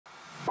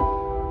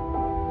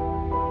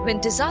When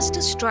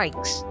disaster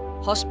strikes,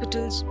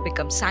 hospitals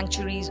become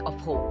sanctuaries of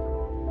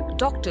hope.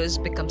 Doctors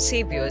become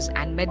saviors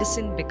and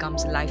medicine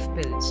becomes life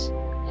pills.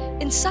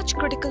 In such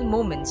critical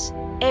moments,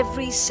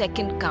 every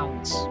second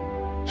counts.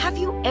 Have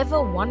you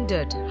ever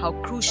wondered how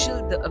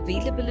crucial the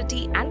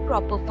availability and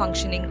proper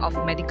functioning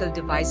of medical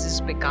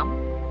devices become?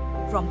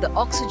 From the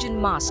oxygen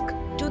mask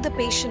to the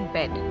patient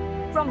bed,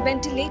 from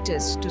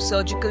ventilators to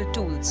surgical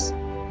tools,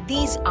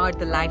 these are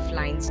the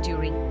lifelines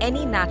during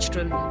any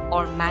natural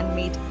or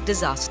man-made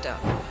disaster.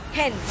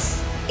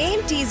 Hence,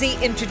 Amtz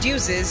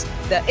introduces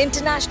the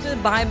International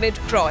Biomed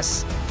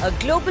Cross, a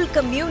global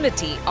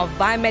community of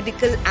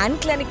biomedical and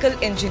clinical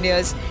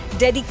engineers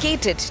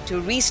dedicated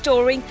to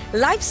restoring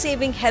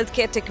life-saving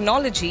healthcare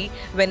technology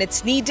when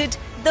it's needed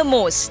the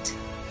most.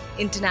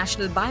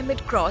 International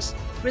Biomed Cross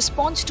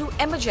responds to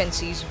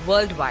emergencies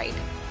worldwide,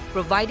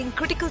 providing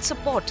critical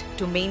support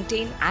to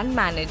maintain and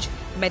manage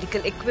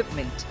medical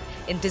equipment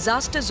in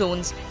disaster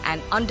zones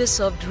and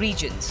underserved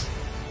regions.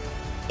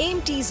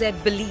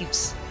 Amtz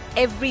believes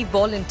every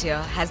volunteer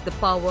has the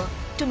power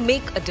to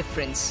make a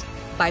difference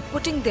by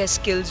putting their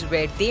skills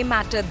where they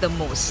matter the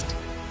most.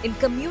 In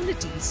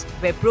communities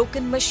where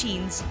broken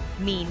machines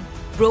mean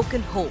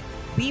broken hope,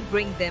 we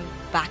bring them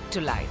back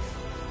to life.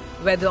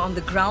 Whether on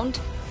the ground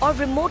or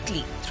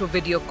remotely through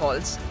video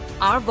calls,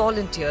 our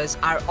volunteers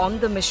are on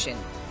the mission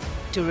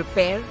to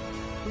repair,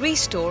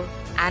 restore,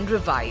 and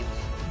revive.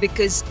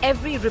 Because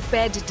every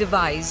repaired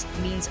device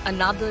means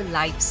another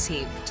life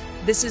saved.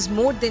 This is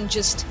more than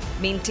just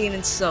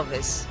maintenance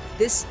service.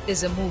 This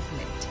is a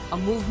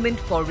movement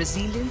for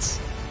resilience,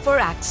 for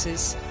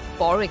access,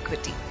 for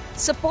equity.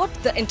 Support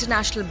the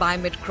International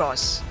Biomed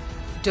Cross.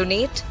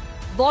 Donate,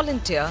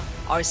 volunteer,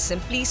 or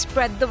simply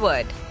spread the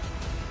word.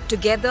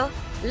 Together,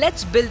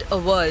 let's build a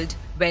world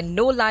where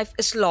no life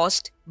is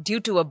lost due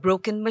to a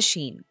broken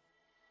machine.